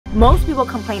Most people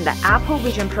complain that Apple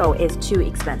Vision Pro is too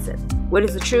expensive. Well,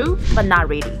 it's true, but not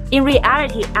really. In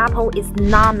reality, Apple is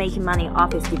not making money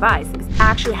off its device. It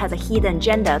actually has a hidden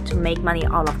agenda to make money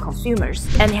out of consumers.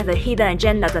 And it has a hidden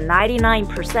agenda that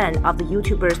 99% of the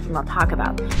YouTubers do not talk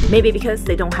about. Maybe because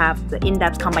they don't have the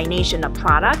in-depth combination of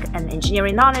product and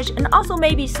engineering knowledge, and also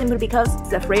maybe simply because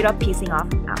it's afraid of pissing off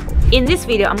Apple. In this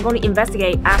video, I'm going to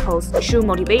investigate Apple's true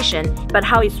motivation, but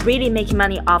how it's really making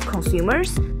money off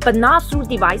consumers, but not through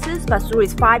devices, but through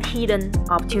its 5 hidden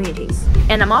opportunities.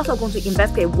 And I'm also going to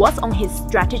investigate what's on his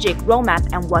strategic roadmap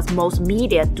and what most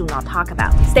media do not talk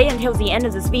about. Stay until the end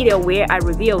of this video where I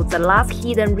reveal the last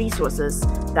hidden resources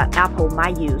that Apple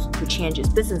might use to change its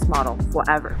business model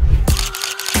forever.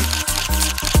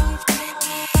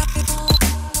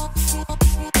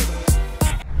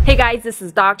 Hey guys, this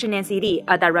is Dr. Nancy Li,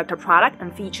 a director of product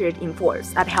and featured in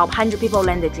Forbes. I've helped 100 people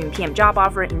land their dream PM job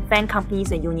offer in FAANG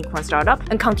companies and unicorn startup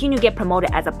and continue to get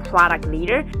promoted as a product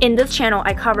leader. In this channel,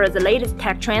 I cover the latest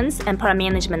tech trends and product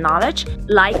management knowledge.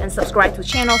 Like and subscribe to the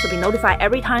channel to be notified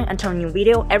every time I turn a new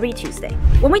video every Tuesday.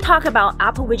 When we talk about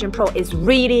Apple Vision Pro is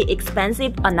really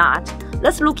expensive or not,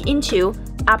 let's look into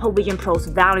Apple Vision Pro's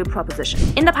value proposition.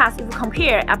 In the past, if you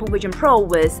compare Apple Vision Pro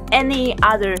with any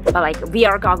other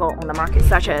VR goggle on the market,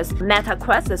 such as Meta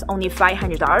Quest is only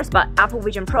 $500, but Apple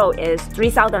Vision Pro is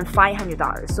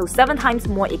 $3,500, so 7 times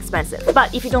more expensive.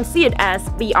 But if you don't see it as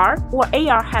VR or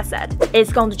AR headset,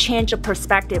 it's going to change the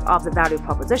perspective of the value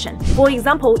proposition. For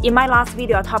example, in my last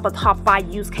video, I talked about top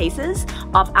 5 use cases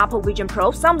of Apple Vision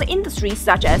Pro. Some of the industries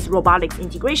such as robotics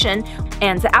integration,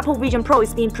 and the Apple Vision Pro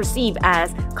is being perceived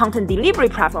as content delivery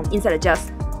platform instead of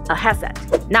just a headset.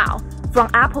 Now, from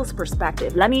Apple's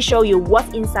perspective, let me show you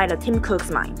what's inside of Tim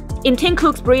Cook's mind. In Tim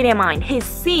Cook's brilliant mind, he's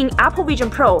seeing Apple Vision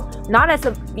Pro not as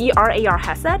a VR AR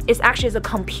headset, it's actually as a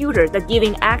computer that's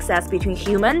giving access between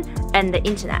human and the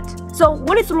internet. So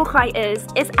what it looks like is,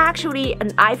 it's actually an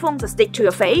iPhone to stick to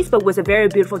your face, but with a very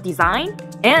beautiful design,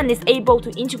 and it's able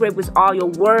to integrate with all your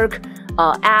work,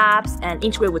 apps, and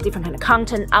integrate with different kind of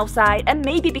content outside, and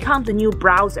maybe become the new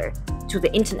browser to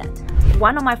the internet.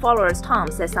 One of my followers, Tom,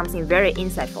 said something very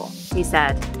insightful. He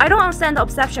said, "I don't understand the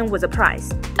obsession with the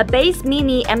price. A base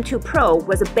Mini M2 Pro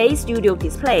with a base studio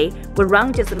display would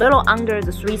run just a little under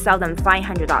the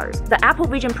 $3,500. The Apple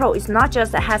Vision Pro is not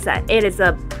just a headset, it is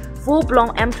a full-blown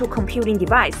M2 computing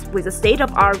device with a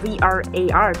state-of-the-art VR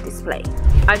AR display."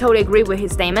 I totally agree with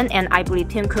his statement, and I believe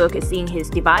Tim Cook is seeing his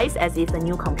device as if a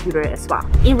new computer as well.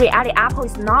 In reality, Apple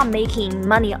is not making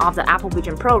money off the Apple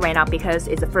Vision Pro right now because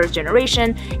it's the first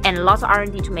generation and lots of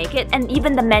R&D to make it, and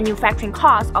even the manufacturing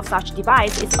cost of such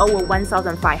device is over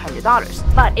 $1,500.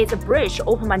 But it's a bridge to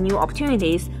open up new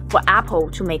opportunities for Apple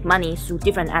to make money through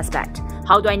different aspects.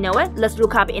 How do I know it? Let's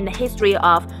look up in the history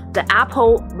of the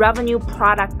Apple revenue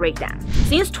product breakdown.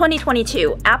 Since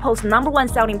 2022, Apple's #1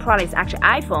 selling product is actually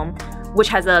iPhone, which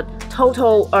has a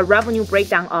total revenue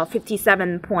breakdown of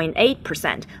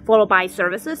 57.8%, followed by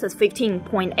services as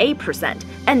 15.8%,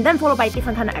 and then followed by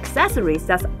different kind of accessories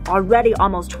that's already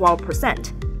almost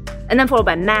 12%, and then followed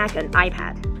by Mac and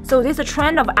iPad. So there's a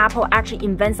trend of Apple actually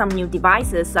invent some new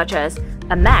devices such as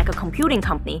a Mac, a computing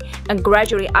company, and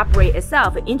gradually upgrade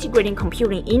itself, integrating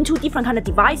computing into different kind of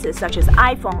devices such as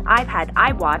iPhone, iPad,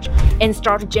 iWatch, and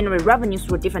start to generate revenue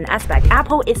through different aspects.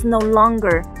 Apple is no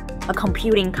longer a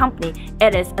computing company,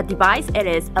 it is a device, it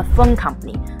is a phone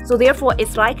company. So therefore,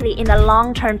 it's likely in the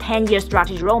long-term 10-year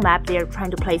strategy roadmap, they're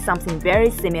trying to play something very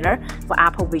similar for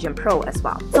Apple Vision Pro as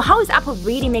well. So how is Apple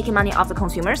really making money off the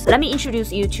consumers? Let me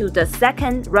introduce you to the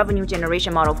second revenue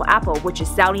generation model for Apple, which is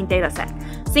selling data set.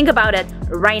 Think about it,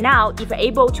 right now, if you're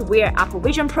able to wear Apple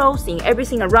Vision Pro, seeing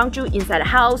everything around you inside the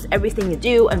house, everything you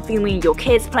do, and filming your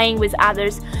kids playing with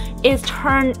others, it's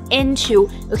turned into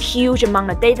a huge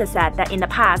amount of data set that in the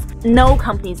past, no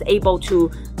company is able to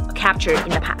capture in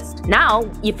the past. Now,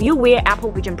 if you wear Apple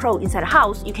Vision Pro inside the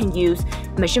house, you can use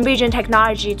machine vision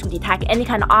technology to detect any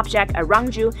kind of object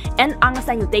around you and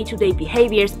understand your day-to-day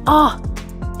behaviors.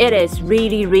 It is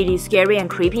really, really scary and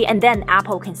creepy, and then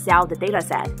Apple can sell the data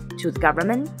set to the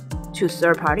government, to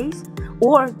third parties,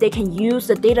 or they can use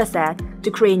the data set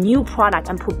to create new product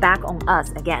and put back on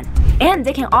us again. And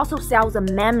they can also sell the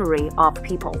memory of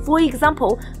people. For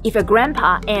example, if your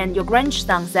grandpa and your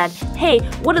grandson said, "Hey,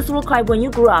 what does it look like when you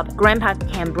grew up?" Grandpa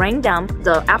can bring down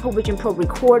the Apple Vision Pro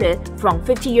recorded from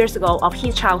 50 years ago of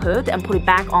his childhood and put it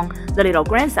back on the little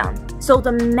grandson. So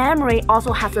the memory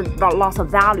also has a lot of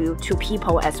value to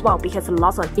people as well because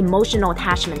lots of emotional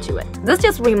attachment to it. This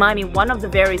just reminds me one of the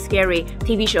very scary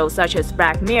TV shows such as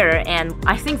Black Mirror, and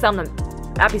I think some of them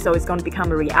episode is going to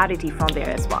become a reality from there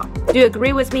as well. Do you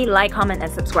agree with me? Like, comment,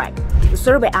 and subscribe. The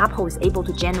third way Apple is able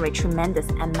to generate tremendous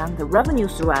amount of revenue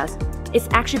through us is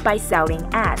actually by selling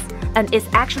ads, and it's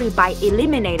actually by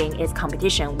eliminating its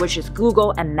competition, which is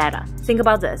Google and Meta. Think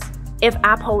about this. If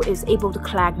Apple is able to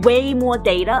collect way more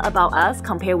data about us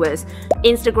compared with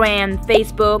Instagram,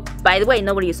 Facebook, by the way,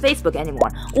 nobody uses Facebook anymore,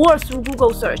 or through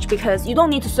Google search, because you don't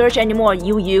need to search anymore.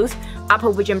 You use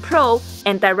Apple Vision Pro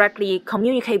and directly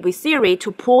communicate with Siri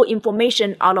to pull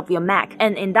information out of your Mac.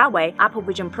 And in that way, Apple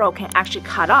Vision Pro can actually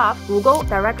cut off Google,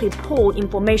 directly pull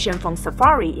information from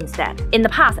Safari instead. In the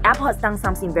past, Apple has done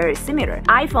something very similar.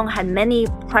 iPhone had many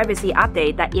privacy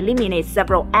updates that eliminate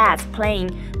several ads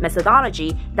playing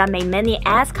methodology that made many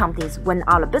ads companies went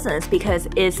out of business because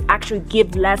it's actually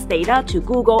give less data to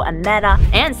Google and Meta.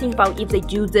 And think about if they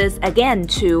do this again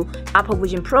to Apple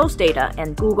Vision Pro's data,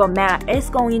 and Google, Meta is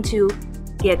going to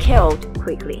get killed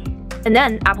quickly. And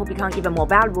then Apple becomes even more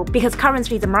valuable because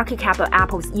currently the market cap of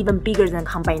Apple is even bigger than a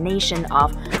combination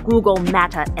of Google,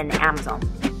 Meta, and Amazon.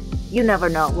 You never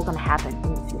know what's going to happen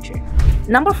in the future.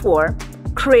 Number 4,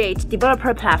 create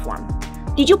developer platform.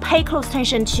 Did you pay close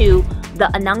attention to the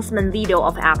announcement video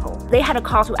of Apple? They had a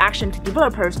call to action to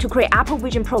developers to create Apple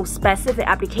Vision Pro specific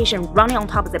application running on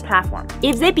top of the platform.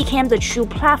 If they became the true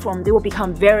platform, they will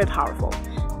become very powerful.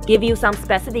 Give you some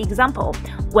specific example.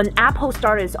 When Apple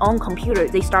started its own computer,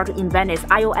 they started to invent its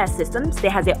iOS systems. They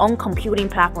had their own computing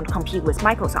platform to compete with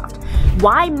Microsoft.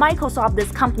 Why Microsoft,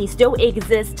 this company, still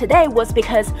exists today was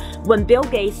because when Bill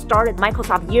Gates started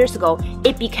Microsoft years ago,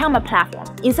 it became a platform.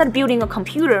 Instead of building a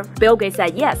computer, Bill Gates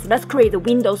said, yes, let's create the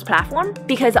Windows platform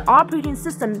because the operating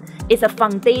system is a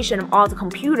foundation of all the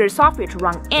computer software to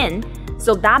run in.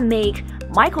 So that make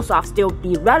Microsoft still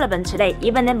be relevant today,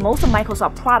 even if most of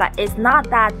Microsoft product is not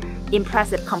that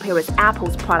impressive compared with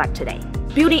Apple's product today.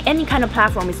 Building any kind of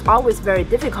platform is always very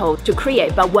difficult to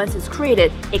create, but once it's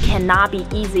created, it cannot be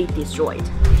easily destroyed.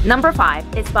 Number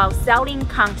 5 is about selling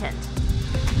content.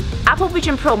 Apple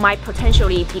Vision Pro might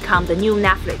potentially become the new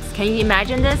Netflix. Can you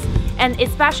imagine this? And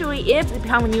especially if it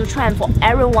becomes a new trend for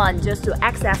everyone just to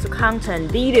access to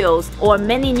content, videos, or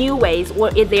many new ways,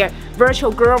 or if their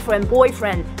virtual girlfriend,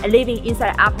 boyfriend living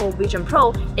inside Apple Vision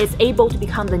Pro is able to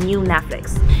become the new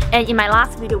Netflix. And in my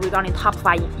last video regarding top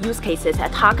 5 use cases, I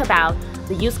talk about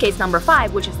the use case number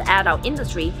 5, which is the adult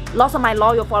industry. Lots of my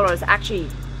loyal followers actually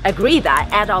agree that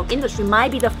adult industry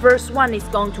might be the first one is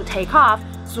going to take off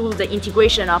through the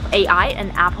integration of AI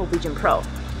and Apple Vision Pro.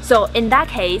 So in that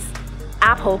case,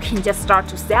 Apple can just start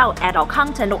to sell adult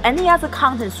content or any other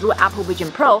content through Apple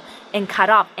Vision Pro and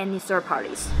cut off any third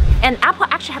parties. And Apple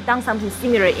actually have done something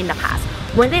similar in the past.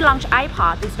 When they launched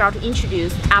iPod, they started to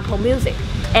introduce Apple Music,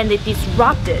 and they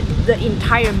disrupted the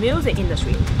entire music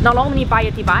industry. Not only buy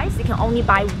a device, you can only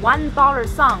buy $1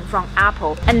 song from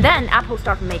Apple, and then Apple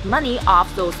started to make money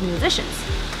off those musicians.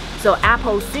 So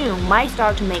Apple soon might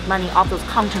start to make money off those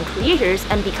content creators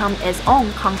and become its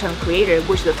own content creator,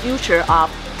 which is the future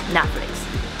of Netflix.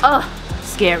 Ugh,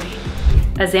 scary.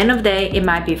 At the end of the day, it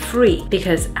might be free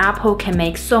because Apple can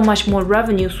make so much more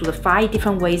revenue through the 5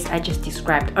 different ways I just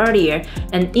described earlier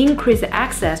and increase the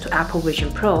access to Apple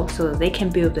Vision Pro so that they can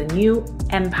build a new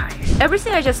empire.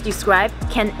 Everything I just described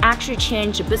can actually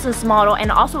change the business model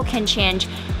and also can change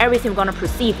everything we're going to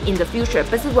perceive in the future.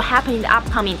 But this will happen in the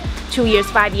upcoming 2 years,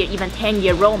 5 year, even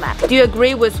 10-year roadmap. Do you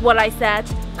agree with what I said?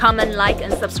 Comment, like,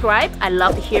 and subscribe. I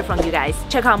love to hear from you guys.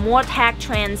 Check out more tech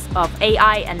trends of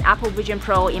AI and Apple Vision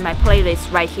Pro in my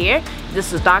playlist right here.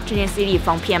 This is Dr. Nancy Li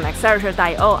from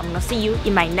PMAccelerator.io. I'm gonna see you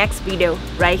in my next video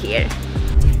right here.